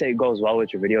unless it goes well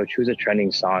with your video. Choose a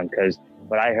trending song, because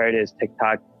what I heard is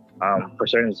TikTok, for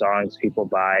certain songs, people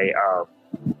buy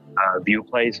view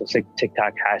plays. So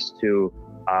TikTok has to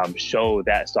show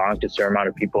that song to a certain amount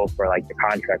of people for like the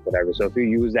contract, whatever. So if you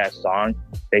use that song,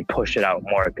 they push it out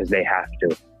more because they have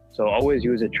to. So always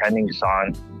use a trending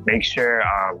song. Make sure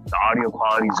the audio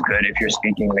quality is good. If you're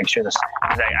speaking, make sure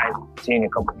I've seen a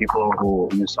couple people who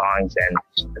use songs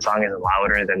and the song is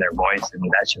louder than their voice, and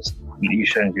that's just, you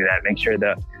shouldn't do that. Make sure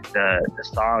the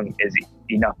song is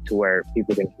enough to where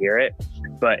people can hear it,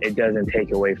 but it doesn't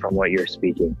take away from what you're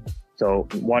speaking. So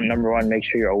number one, make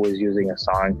sure you're always using a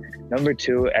song. Number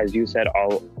two, as you said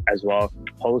as well,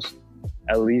 post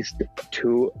at least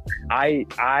 2.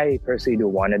 I personally do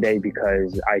 1 a day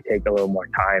because I take a little more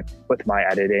time with my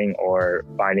editing or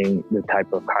finding the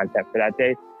type of content for that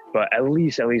day. But at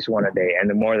least 1 a day, and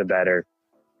the more the better.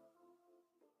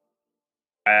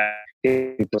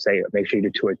 People say make sure you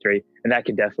do 2 or 3, and that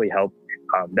could definitely help.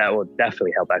 That will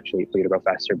definitely help actually for you to grow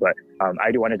faster. But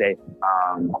I do 1 a day.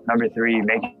 Number 3,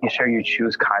 making sure you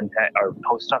choose content or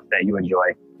post stuff that you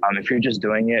enjoy. If you're just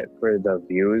doing it for the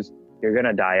views, you're going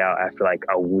to die out after like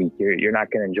a week. You're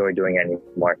not going to enjoy doing it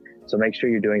anymore. So make sure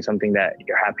you're doing something that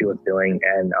you're happy with doing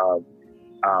and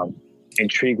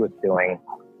intrigued with doing.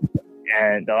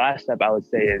 And the last step I would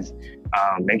say is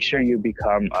make sure you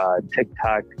become a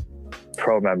TikTok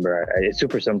Pro member. It's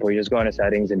super simple. You just go into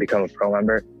settings and become a Pro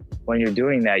member. When you're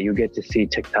doing that, you get to see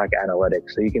TikTok analytics.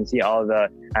 So you can see all the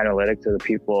analytics of the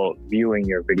people viewing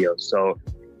your videos. So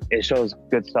it shows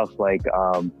good stuff like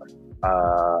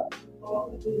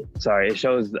it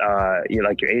shows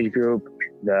like your age group,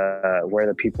 where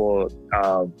the people,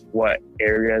 what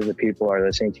areas the people are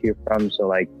listening to you from. So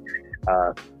like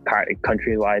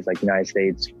country-wise, like United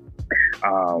States,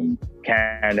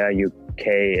 Canada, UK.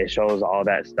 It shows all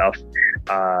that stuff,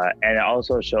 and it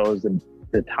also shows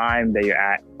the time that you're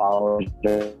at following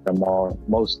the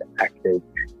most active.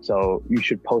 So So you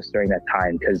should post during that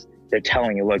time because they're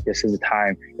telling you, look, this is the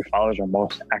time your followers are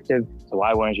most active. So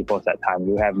why wouldn't you post that time?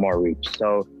 You have more reach.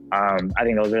 So I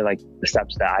think those are like the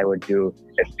steps that I would do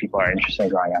if people are interested in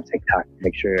growing on TikTok.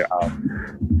 Make sure you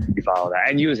follow that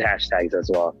and use hashtags as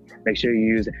well. Make sure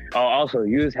you use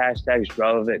hashtags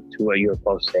relevant to what you're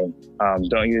posting.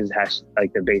 Don't use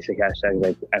like the basic hashtags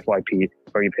like FYP,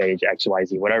 for your page,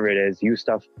 XYZ, whatever it is. Use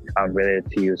stuff related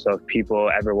to you. So if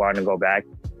people ever want to go back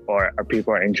or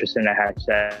people are interested in a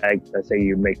hashtag, let's say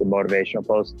you make a motivational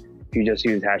post, if you just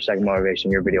use hashtag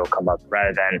motivation, your video will come up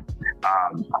rather than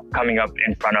coming up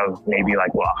in front of maybe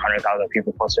like 100,000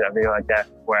 people posted a video like that.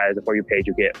 Whereas the For You page,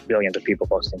 you get billions of people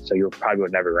posting, so you probably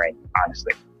would never rank,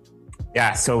 honestly.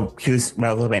 Yeah, so use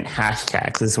relevant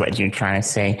hashtags is what you're trying to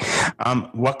say.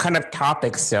 What kind of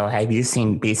topics, though, have you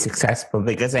seen be successful?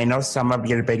 Because I know some of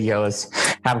your videos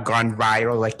have gone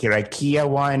viral, like your IKEA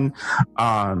one.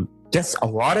 Just a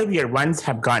lot of your ones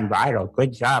have gone viral.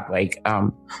 Good job. Like,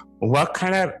 what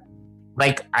kind of,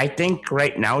 like, I think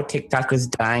right now TikTok is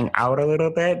dying out a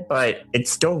little bit, but it's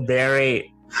still the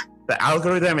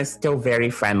algorithm is still very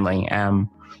friendly.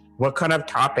 What kind of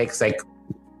topics, like,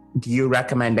 do you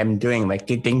recommend them doing? Like,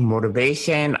 do you think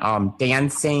motivation,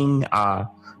 dancing,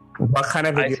 what kind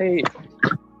of I say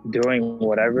doing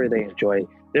whatever they enjoy.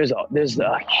 There's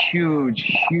a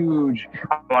huge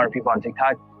amount of people on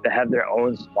TikTok that have their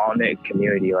own small knit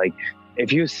community. Like,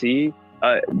 if you see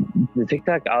the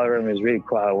TikTok algorithm is really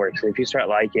cool how it works. So if you start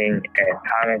liking and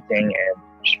commenting and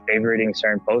favoriting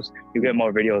certain posts, you get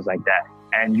more videos like that.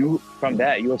 And from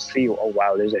that, you'll see, oh,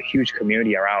 wow, there's a huge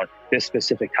community around this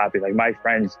specific topic. Like my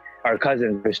friends, our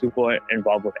cousins, are super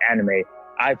involved with anime.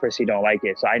 I personally don't like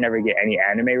it, so I never get any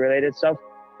anime related stuff.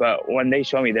 But when they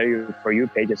show me their For You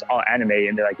page, it's all anime.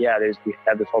 And they're like, yeah, we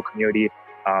have this whole community.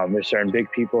 There's certain big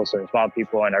people, certain small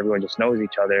people, and everyone just knows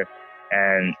each other.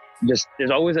 And just there's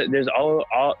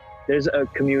a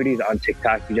communities on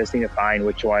TikTok. You just need to find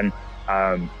which one,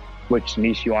 which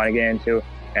niche you want to get into,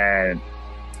 and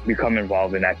become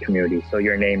involved in that community. So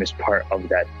your name is part of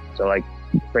that. So like,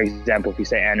 for example, if you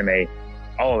say anime,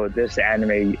 oh, this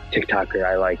anime TikToker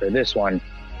I like, or this one,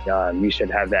 you should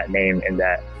have that name in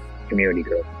that community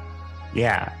group.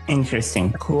 Yeah,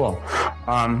 interesting, cool.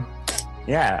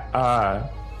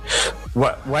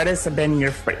 What has been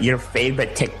your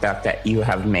favorite TikTok that you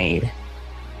have made?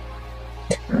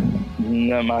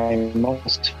 My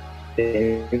most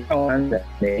favorite one that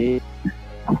I made,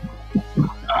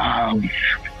 I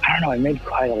don't know, I made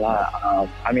quite a lot.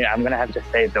 I mean, I'm gonna have to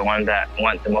say the one that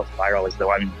went the most viral was the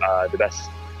one, the best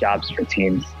jobs for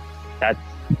teens.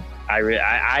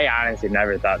 I honestly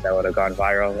never thought that would have gone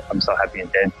viral. I'm so happy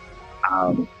it did.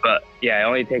 But yeah, it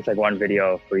only takes like one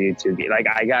video for you to be like,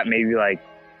 I got maybe like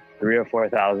 3,000 or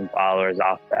 4,000 followers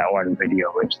off that one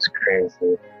video, which is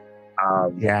crazy.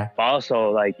 Yeah. But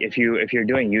also, like, if you're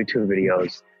doing YouTube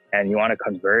videos and you want to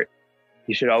convert,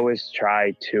 you should always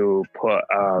try to put,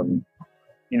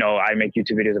 I make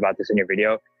YouTube videos about this in your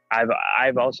video.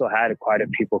 I've also had quite a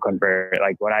few people convert.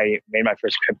 Like when I made my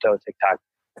first crypto TikTok,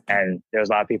 and there was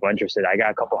a lot of people interested, I got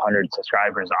a couple hundred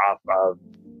subscribers off of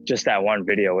just that one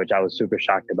video, which I was super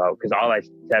shocked about, because all I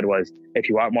said was, if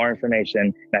you want more information,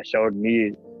 and I showed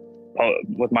me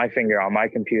with my finger on my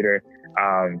computer,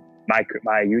 my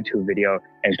YouTube video,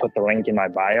 and put the link in my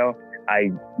bio.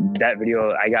 That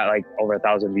video, I got like over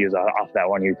 1,000 views off that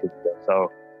one YouTube video.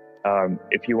 So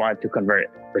if you want to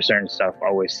convert for certain stuff,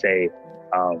 always say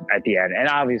at the end. And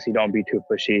obviously don't be too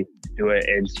pushy. Do it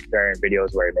in certain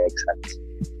videos where it makes sense.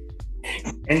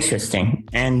 Interesting.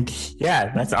 And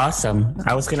yeah, that's awesome.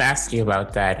 I was going to ask you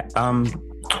about that.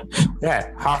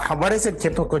 What does a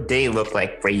typical day look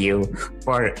like for you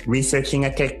for researching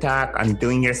a TikTok and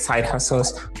doing your side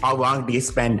hustles? How long do you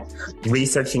spend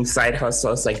researching side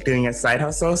hustles, like doing your side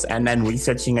hustles, and then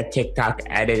researching a TikTok,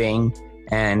 editing,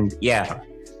 and yeah?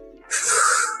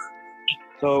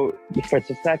 So for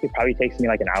TikTok, it probably takes me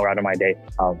like an hour out of my day.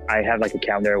 I have like a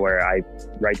calendar where I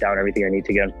write down everything I need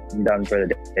to get done for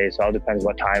the day. So it all depends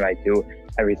what time I do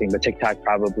everything. But TikTok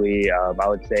probably, I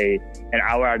would say an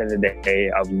hour out of the day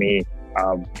of me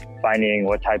finding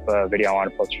what type of video I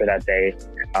want to post for that day,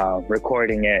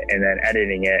 recording it and then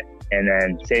editing it and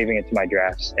then saving it to my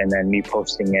drafts and then me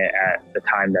posting it at the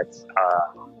time that's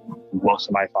most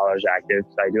of my followers are active.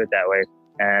 So I do it that way.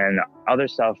 And other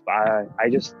stuff,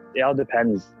 it all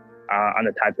depends on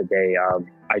the type of day.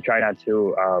 I try not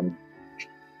to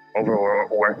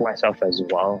overwork myself as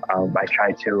well. I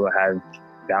try to have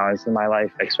balance in my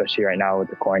life, especially right now with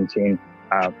the quarantine.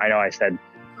 I know I said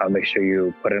make sure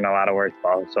you put in a lot of work,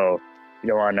 but also you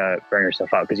don't want to burn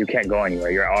yourself out because you can't go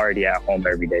anywhere. You're already at home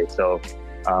every day. So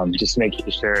just making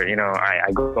sure,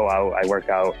 I go out, I work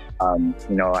out,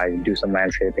 I do some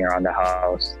landscaping around the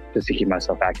house just to keep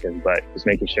myself active, but just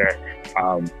making sure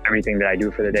everything that I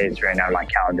do for the day is written on my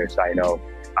calendar so I know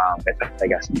if I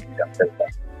got something done for the day.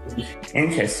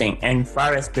 Interesting. And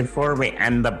Faris, before we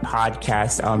end the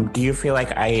podcast, do you feel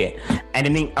like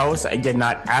anything else I did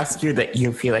not ask you that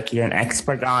you feel like you're an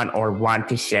expert on or want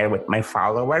to share with my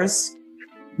followers?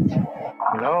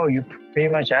 No, you pretty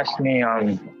much asked me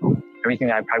everything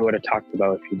that I probably would have talked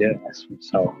about if you did ask me.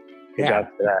 So good job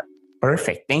for that.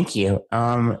 Perfect. Thank you.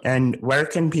 And where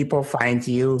can people find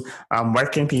you? Where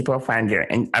can people find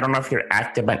and I don't know if you're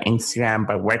active on Instagram,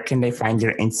 but where can they find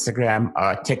your Instagram,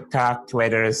 TikTok,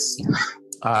 Twitter's,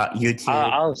 YouTube?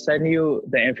 I'll send you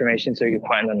the information so you can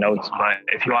put in the notes. But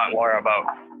if you want more about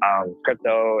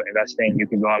crypto investing, you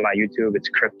can go on my YouTube. It's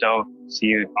crypto,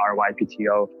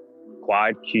 CRYPTO,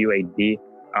 quad, QUAD.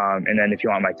 And then if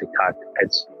you want my TikTok,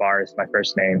 it's Faris, my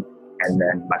first name, and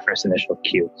then my first initial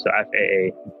Q. So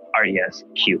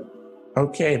FAARESQ.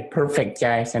 Okay, perfect,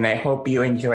 guys. And I hope you enjoy